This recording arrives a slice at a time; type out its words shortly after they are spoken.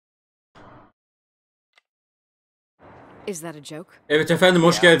Is that a joke? Evet efendim,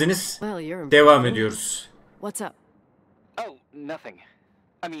 hoş geldiniz. Well, you're Devam improving. ediyoruz. What's up? Oh, nothing.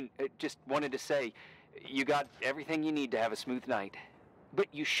 I mean, just wanted to say, you got everything you need to have a smooth night. But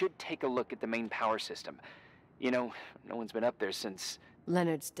you should take a look at the main power system. You know, no one's been up there since...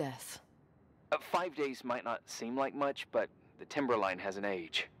 Leonard's death. 5 days might not seem like much, but the timberline has an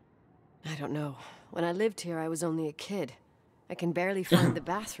age. I don't know. When I lived here, I was only a kid. I can barely find the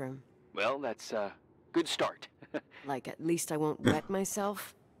bathroom. Well, that's a good start. Like, at least I won't wet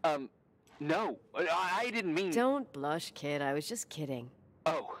myself. No, I didn't mean... Don't blush, kid. I was just kidding.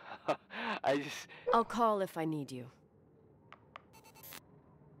 Oh, I just... I'll call if I need you.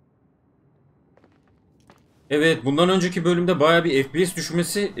 Evet, bundan önceki bölümde baya bir FPS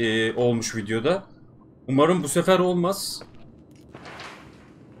düşmesi olmuş videoda. Umarım bu sefer olmaz.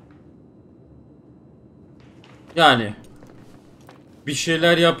 Yani bir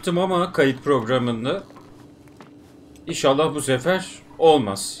şeyler yaptım ama kayıt programında. İnşallah bu sefer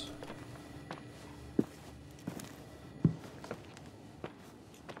olmaz.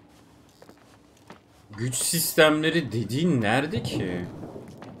 Güç sistemleri dediğin nerede ki?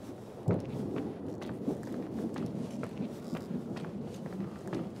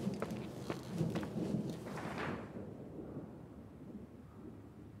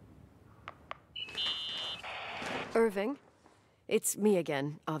 Irving, it's me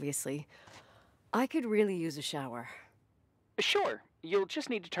again, obviously. I could really use a shower. Sure, you'll just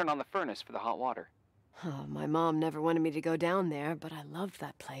need to turn on the furnace for the hot water. Oh, my mom never wanted me to go down there, but I loved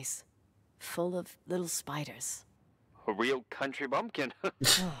that place. Full of little spiders. A real country bumpkin.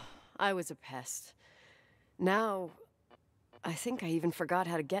 I was a pest. Now, I think I even forgot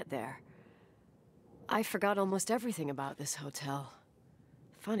how to get there. I forgot almost everything about this hotel.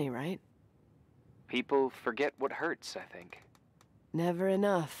 Funny, right? People forget what hurts, I think. Never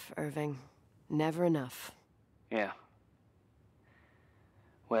enough, Irving. Never enough. Yeah.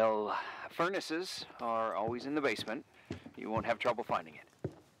 Well, furnaces are always in the basement. You won't have trouble finding it.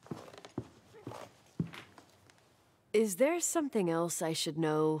 Is there something else I should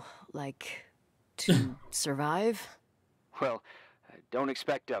know, like, to survive? Well, don't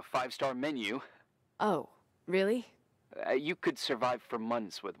expect a 5-star menu. Oh, really? You could survive for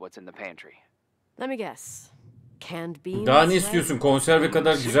months with what's in the pantry. Let me guess. Canned beans? Daha ne istiyorsun? Konserve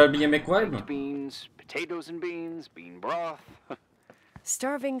kadar güzel bir yemek var mı? Beans, potatoes and beans, bean broth.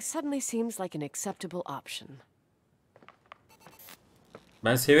 Starving suddenly seems like an acceptable option.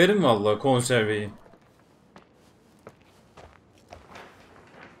 Ben severim vallahi konserveyi.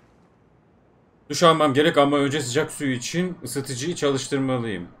 Duş almam gerek ama önce sıcak su için ısıtıcıyı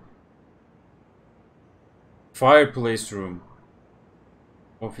çalıştırmalıyım. Fireplace room.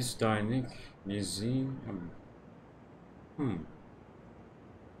 Office dining. Museum.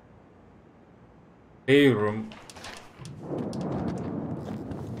 Playroom.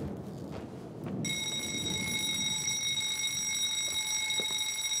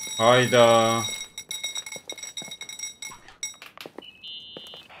 Hayda.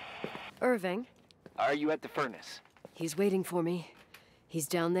 Irving? Are you at the furnace? He's waiting for me. He's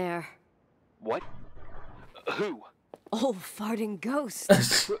down there. What? Who? Old farting ghost.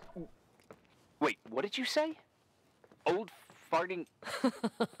 Wait, what did you say? Old farting...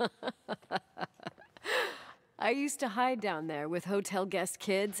 I used to hide down there with hotel guest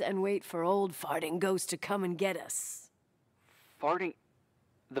kids and wait for old farting ghost to come and get us. Farting...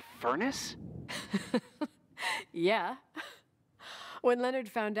 the furnace? Yeah. When Leonard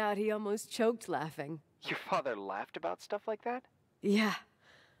found out, he almost choked laughing. Your father laughed about stuff like that? Yeah.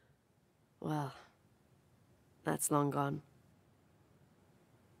 Well, that's long gone.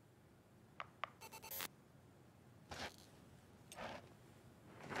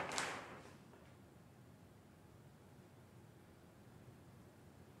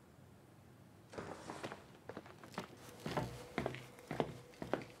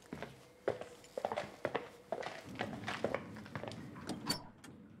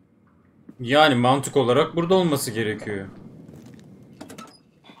 Yani mantık olarak burada olması gerekiyor.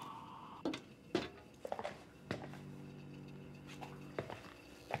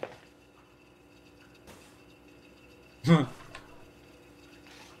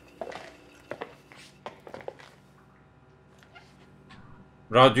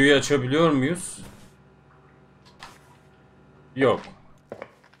 Radyoyu açabiliyor muyuz? Yok.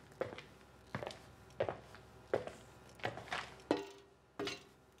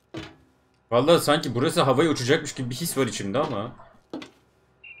 Vallahi sanki burası havaya uçacakmış gibi bir his var içimde ama.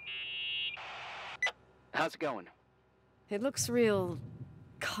 How's it going? It looks real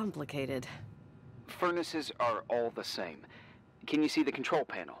complicated. Furnaces are all the same. Can you see the control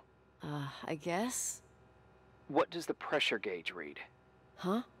panel? I guess. What does the pressure gauge read?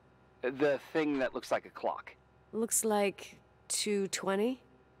 Huh? The thing that looks like a clock. Looks like 220.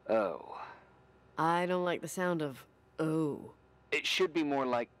 Oh. I don't like the sound of oh. It should be more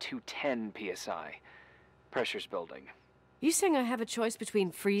like 210 psi. Pressure's building. You saying I have a choice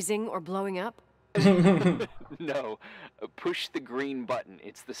between freezing or blowing up? No. Push the green button.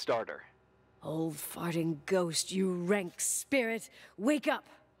 It's the starter. Old farting ghost, you rank spirit. Wake up!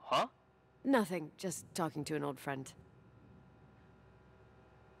 Huh? Nothing, just talking to an old friend.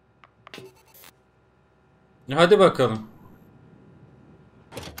 Hadi bakalım.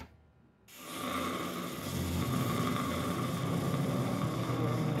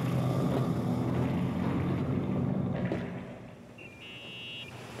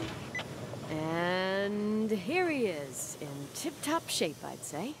 And here he is, in tip-top shape, I'd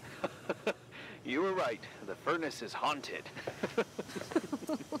say. You were right. The furnace is haunted.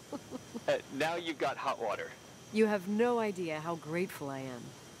 Now you've got hot water. You have no idea how grateful I am.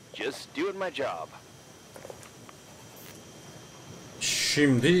 Just doing my job.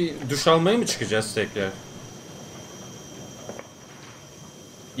 Şimdi duş almaya mı çıkacağız tekrar?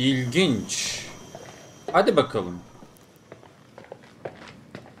 İlginç. Hadi bakalım.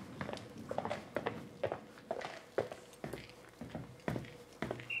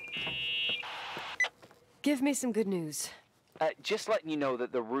 Give me some good news. Just letting you know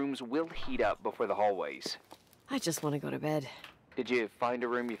that the rooms will heat up before the hallways. I just want to go to bed. Did you find a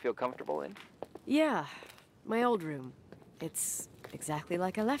room you feel comfortable in? Yeah, my old room. It's exactly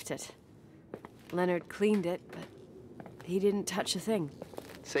like I left it. Leonard cleaned it, but he didn't touch a thing.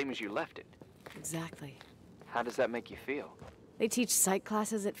 Same as you left it. Exactly. How does that make you feel? They teach psych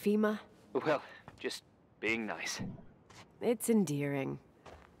classes at FEMA. Well, just being nice. It's endearing.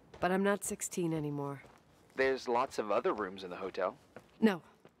 But I'm not 16 anymore. There's lots of other rooms in the hotel. No.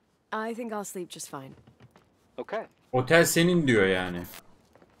 I think I'll sleep just fine. Okay. Otel senin diyor yani.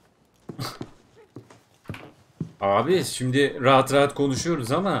 Abi şimdi rahat rahat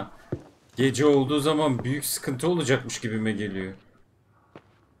konuşuyoruz ama gece olduğu zaman büyük sıkıntı olacakmış gibime geliyor.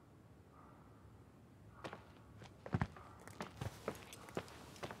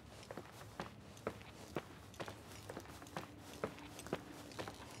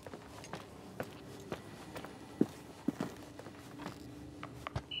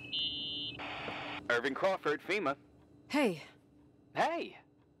 Irving Crawford, FEMA. Hey, Hey!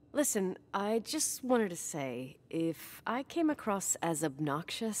 listen, I just wanted to say, if I came across as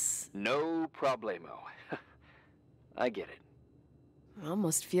obnoxious, No problemo. I get it. it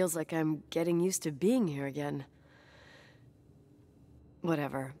almost feels like I'm getting used to being here again.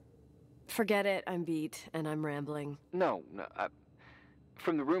 Whatever. Forget it, I'm beat, and I'm rambling. No.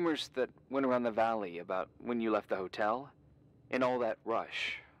 From the rumors that went around the valley about when you left the hotel, and all that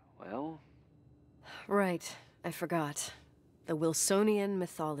rush, well... Right, I forgot. The Wilsonian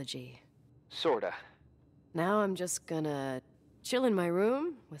mythology. Sorta. Now I'm just gonna chill in my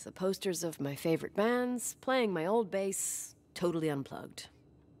room with the posters of my favorite bands, playing my old bass, totally unplugged.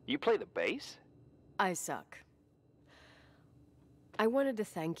 You play the bass? I suck. I wanted to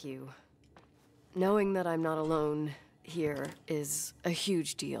thank you. Knowing that I'm not alone here is a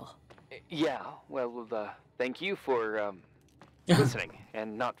huge deal. Yeah, well, thank you for, listening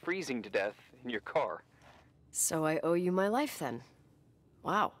and not freezing to death in your car. So I owe you my life then.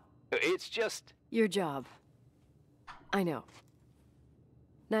 Wow. It's just... Your job. I know.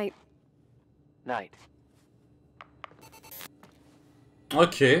 Night. Night.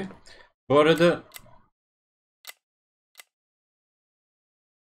 Okey. Bu arada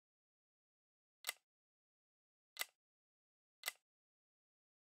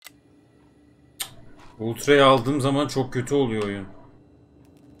Ultra'yı aldığım zaman çok kötü oluyor oyun.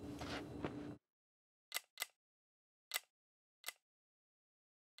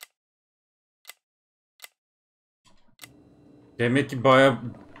 Demek ki bayağı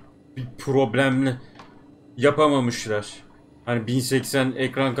bir problemli yapamamışlar. Hani 1080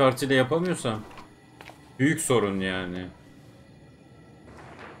 ekran kartıyla yapamıyorsam büyük sorun yani.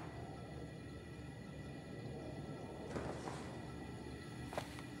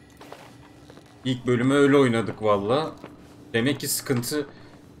 İlk bölümü öyle oynadık valla. Demek ki sıkıntı,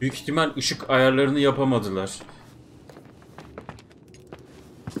 büyük ihtimal ışık ayarlarını yapamadılar.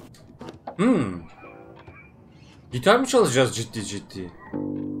 Gitar mı çalacağız ciddi ciddi?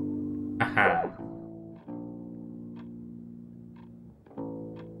 Aha.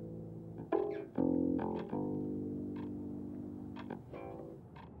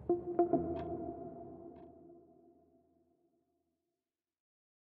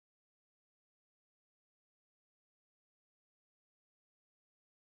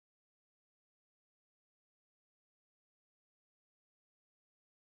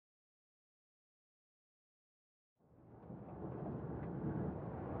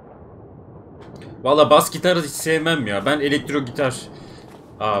 Valla bas gitarı hiç sevmem ya. Ben elektro gitar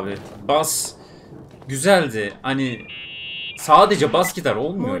abi. Bas güzeldi. Hani sadece bas gitar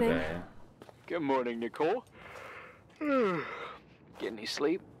olmuyor Morning. be. Good morning, Nicole. Get any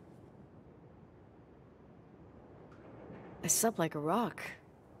sleep? I slept like a rock.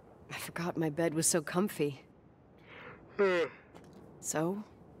 I forgot my bed was so comfy. So,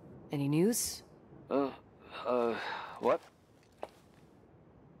 any news? What?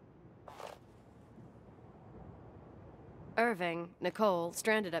 Irving, Nicole,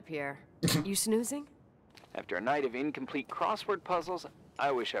 stranded up here. You snoozing? After a night of incomplete crossword puzzles,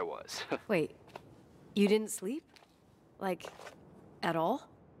 I wish I was. Wait, you didn't sleep? Like, at all?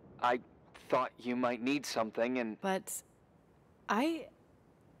 I thought you might need something, and But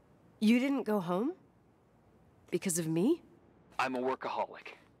you didn't go home? Because of me? I'm a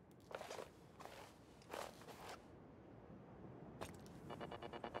workaholic.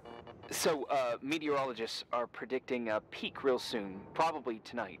 So, meteorologists are predicting a peak real soon, probably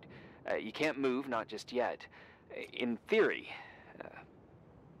tonight. You can't move, not just yet. In theory,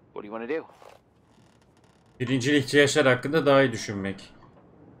 what do you want to do? Birincil ihtiyaçlar hakkında daha iyi düşünmek.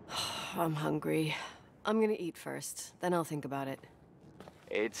 I'm hungry. I'm gonna eat first, then I'll think about it.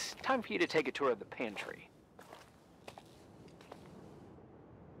 It's time for you to take a tour of the pantry.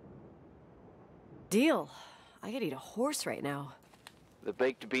 Deal. I could eat a horse right now. The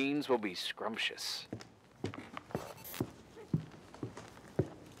baked beans will be scrumptious.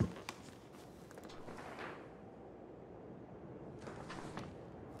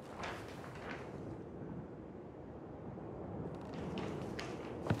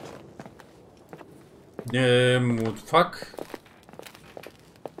 Mutfak.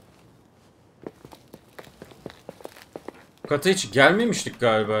 Kata hiç gelmemiştik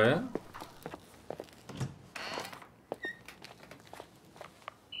galiba ya.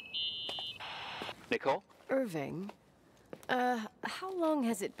 Nicole? Irving, how long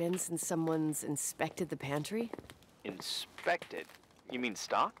has it been since someone's inspected the pantry? Inspected? You mean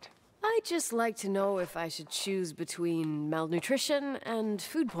stocked? I'd just like to know if I should choose between malnutrition and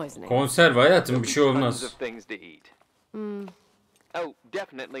food poisoning. Konserve hayatım bir şey Tons olmaz. of things to eat. Oh,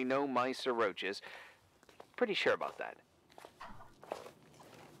 definitely no mice or roaches. Pretty sure about that.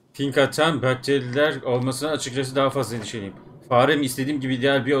 Pink atan bakteriler olmasına açıkçası daha fazla endişeliyim. Farem istediğim gibi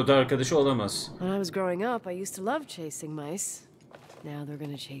ideal bir oda arkadaşı olamaz. When I was growing up, I used to love chasing mice. Now they're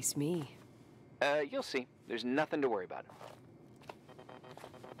gonna chase me. You'll see. There's nothing to worry about.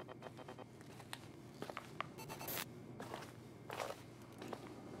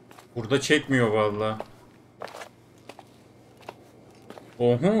 Burada çekmiyor valla.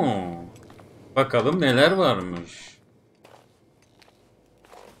 Oho. Bakalım neler varmış.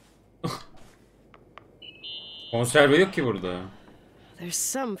 Konserve yok ki burada. There's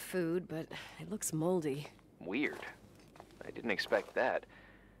some food, but it looks moldy. Weird. I didn't expect that.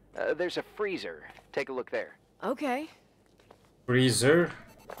 There's a freezer. Take a look there. Okay. Freezer.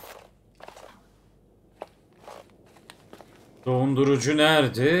 Dondurucu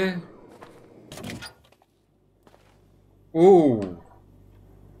nerede? Oo.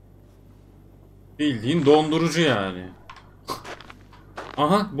 Bildiğin dondurucu yani.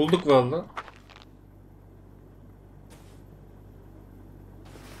 Aha bulduk valla.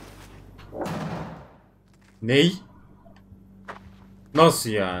 Ney? Nasıl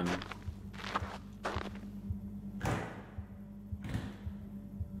yani?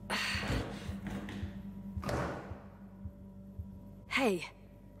 Hey,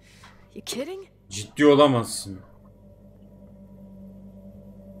 you kidding? Ciddi olamazsın.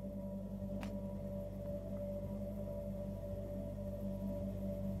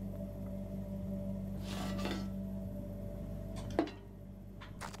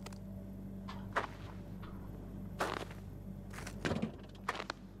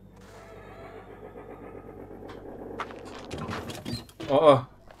 Aa.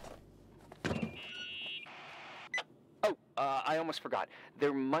 Oh, I almost forgot.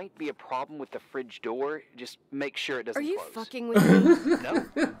 There might be a problem with the fridge door. Just make sure it doesn't Are you close. fucking with me? No?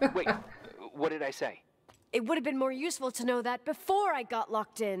 Wait, what did I say? It would have been more useful to know that before I got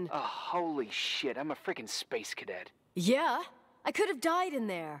locked in. Oh, holy shit, I'm a freaking space cadet. Yeah, I could have died in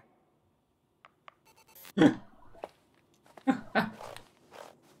there.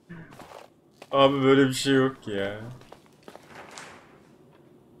 Abi böyle bir şey yok ya.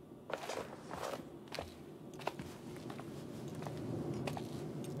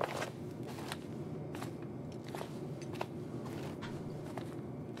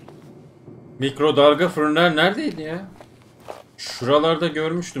 Mikrodalga fırınlar neredeydi ya? Şuralarda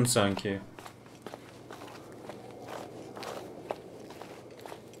görmüştüm sanki.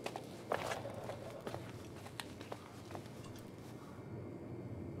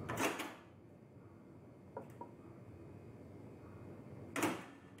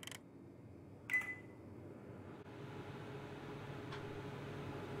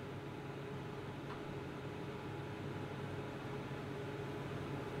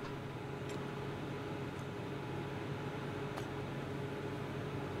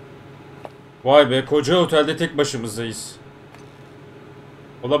 Vay be, koca otelde tek başımızdayız.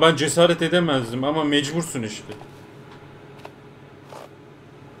 Valla ben cesaret edemezdim ama mecbursun işte.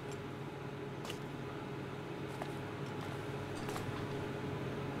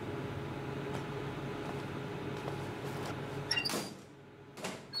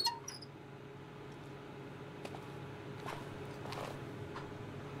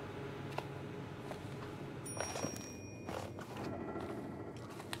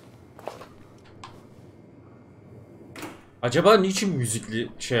 Acaba niçin müzikli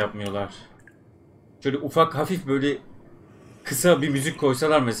şey yapmıyorlar? Şöyle ufak hafif böyle kısa bir müzik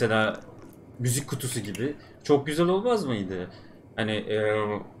koysalar mesela, müzik kutusu gibi çok güzel olmaz mıydı? Hani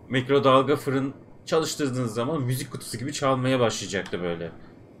mikrodalga fırın çalıştırdığınız zaman müzik kutusu gibi çalmaya başlayacaktı böyle.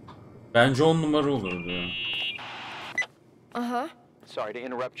 Bence 10 numara olurdu. Uh-huh. Sorry to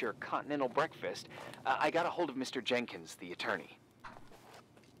interrupt your continental breakfast. I got a hold of Mr. Jenkins, the attorney.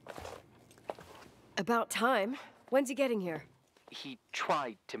 About time. When's he getting here? He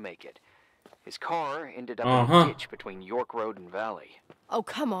tried to make it. His car ended up in a ditch between York Road and Valley. Oh,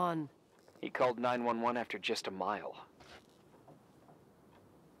 come on. He called 911 after just a mile.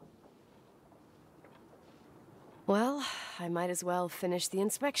 Well, I might as well finish the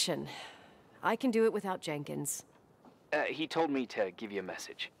inspection. I can do it without Jenkins. He told me to give you a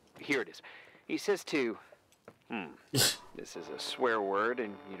message. Here it is. He says to... this is a swear word,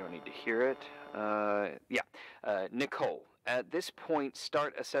 and you don't need to hear it. Nicole. At this point,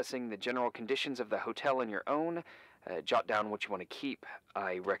 start assessing the general conditions of the hotel on your own. Jot down what you want to keep.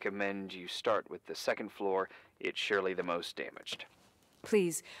 I recommend you start with the second floor. It's surely the most damaged.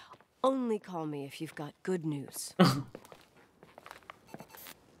 Please, only call me if you've got good news.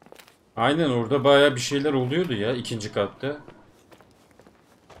 Aynen, orada bayağı bir şeyler oluyordu ya ikinci katta.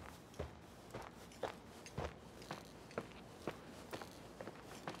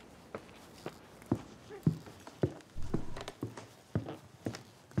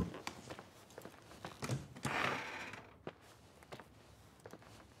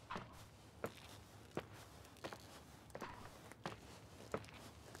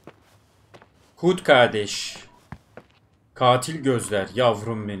 Kut kardeş. Katil gözler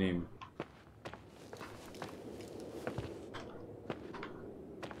yavrum benim.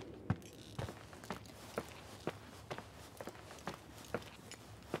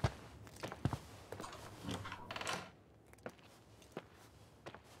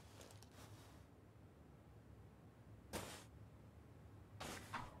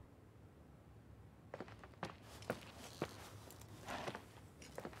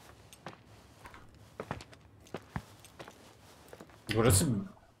 Burası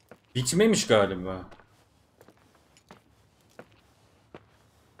bitmemiş galiba.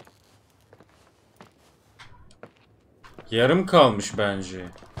 Yarım kalmış bence.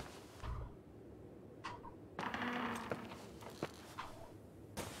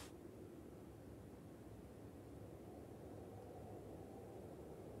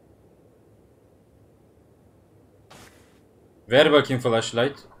 Ver bakayım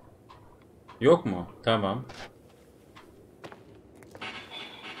flashlight. Yok mu? Tamam.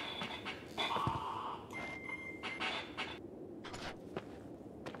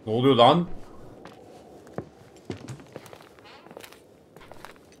 Ne oluyor lan?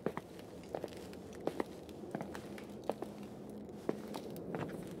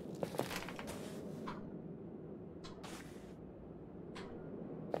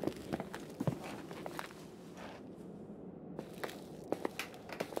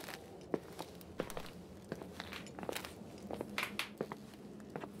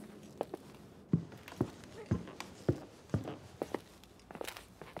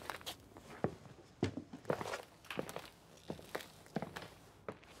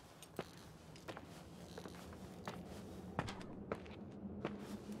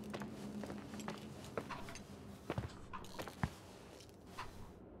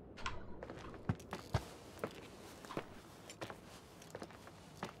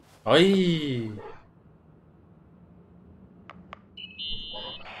 Ay.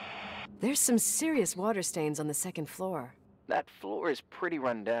 There's some serious water stains on the second floor. That floor is pretty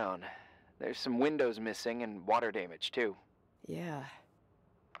run down. There's some windows missing and water damage, too. Yeah.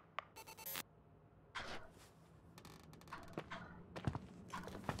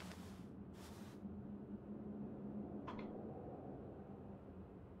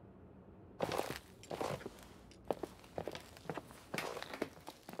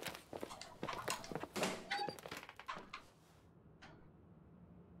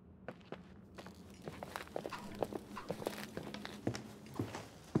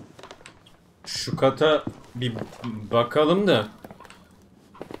 Şu kata bir bakalım da.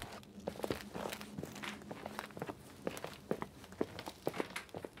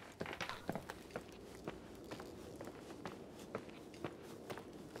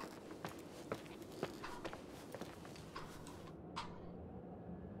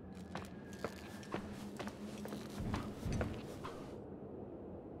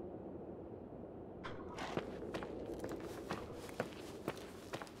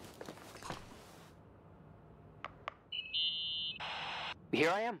 Here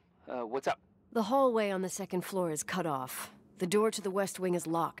I am. What's up? The hallway on the second floor is cut off. The door to the west wing is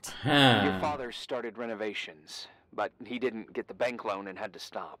locked. Your father started renovations, but he didn't get the bank loan and had to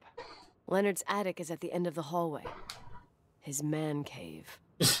stop. Leonard's attic is at the end of the hallway. His man cave.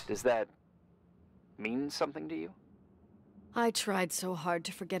 Does that mean something to you? I tried so hard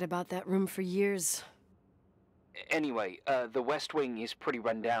to forget about that room for years. Anyway, the west wing is pretty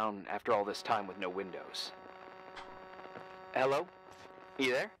run down after all this time with no windows. Hello?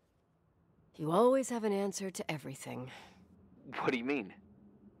 You there? You always have an answer to everything. What do you mean?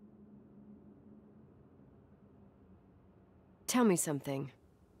 Tell me something.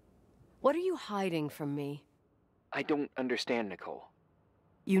 What are you hiding from me? I don't understand, Nicole.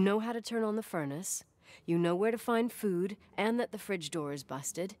 You know how to turn on the furnace. You know where to find food, and that the fridge door is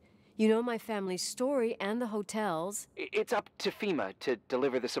busted. You know my family's story and the hotels. It's up to FEMA to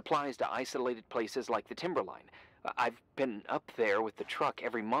deliver the supplies to isolated places like the Timberline. I've been up there with the truck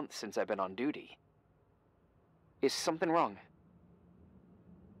every month since I've been on duty. Is something wrong?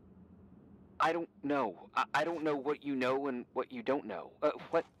 I don't know. I don't know what you know and what you don't know.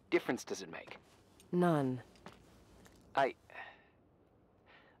 What difference does it make? None. I'm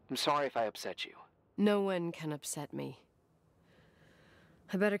sorry if I upset you. No one can upset me.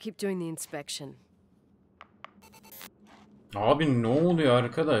 I better keep doing the inspection. Abi ne oluyor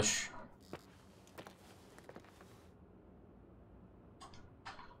arkadaş?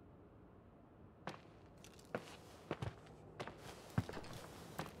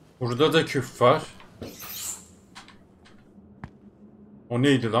 Burada da küf var. O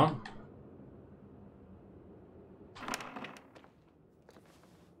neydi lan?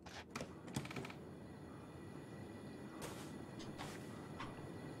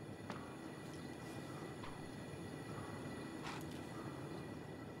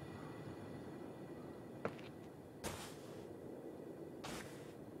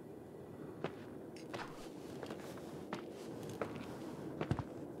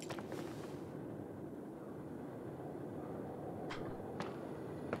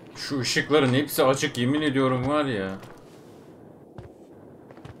 Şu ışıkların hepsi açık, yemin ediyorum var ya.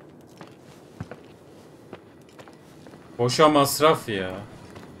 Boşa masraf ya.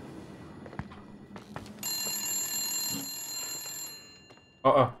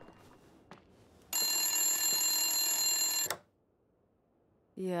 Aa.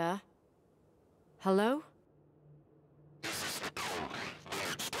 Yeah. Hello?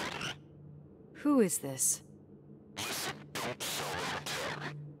 Who is this?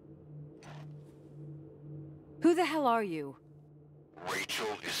 Who the hell are you? Rachel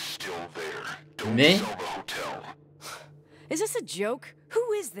is still there. Don't Ne? sell the hotel. Is this a joke?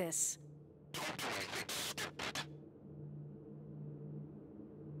 Who is this? Don't do anything stupid.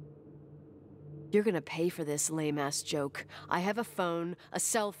 You're gonna pay for this lame-ass joke. I have a phone, a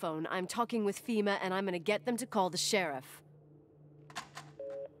cell phone. I'm talking with FEMA, and I'm gonna get them to call the sheriff.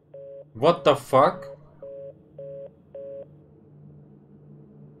 What the fuck?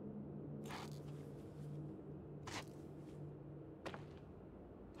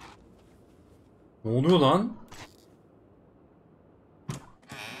 Ne oluyor lan?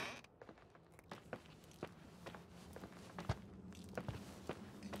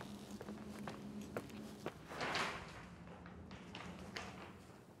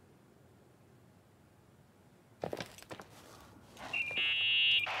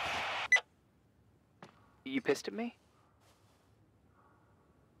 You pissed at me?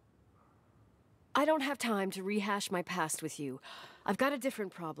 I don't have time to rehash my past with you. I've got a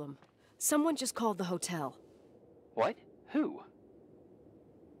different problem. Someone just called the hotel. What? Who?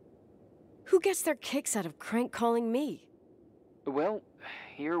 Who gets their kicks out of crank calling me? Well,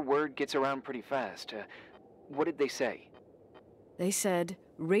 your word gets around pretty fast. What did they say? They said,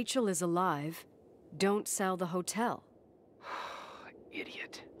 Rachel is alive. Don't sell the hotel.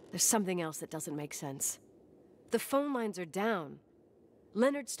 Idiot. There's something else that doesn't make sense. The phone lines are down.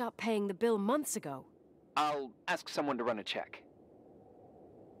 Leonard stopped paying the bill months ago. I'll ask someone to run a check.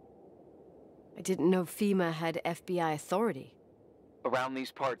 I didn't know FEMA had FBI authority. Around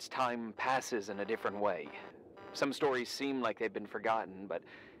these parts, time passes in a different way. Some stories seem like they've been forgotten, but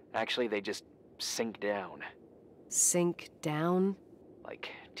actually they just sink down. Sink down?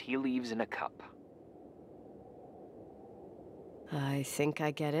 Like tea leaves in a cup. I think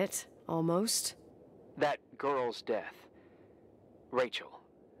I get it, almost. That girl's death. Rachel.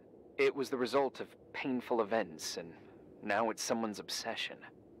 It was the result of painful events, and now it's someone's obsession.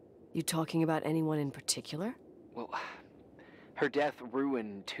 You talking about anyone in particular? Well, her death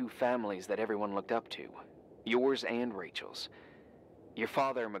ruined two families that everyone looked up to. Yours and Rachel's. Your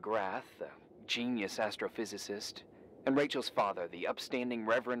father, McGrath, a genius astrophysicist. And Rachel's father, the upstanding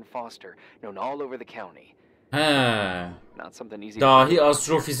Reverend Foster, known all over the county. He. Not something easy to Dahi do.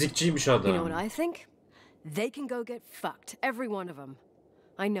 astrofizikçiymiş You know adam. what I think? They can go get fucked, every one of them.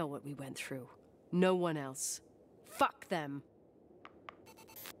 I know what we went through. No one else. Fuck them.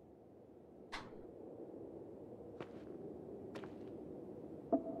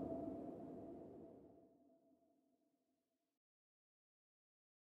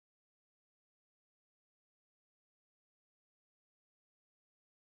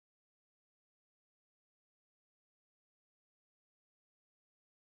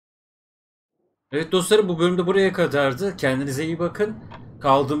 Evet dostlarım, bu bölümde buraya kadardı. Kendinize iyi bakın.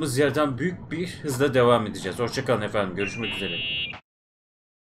 Kaldığımız yerden büyük bir hızla devam edeceğiz. Hoşça kalın efendim. Görüşmek üzere.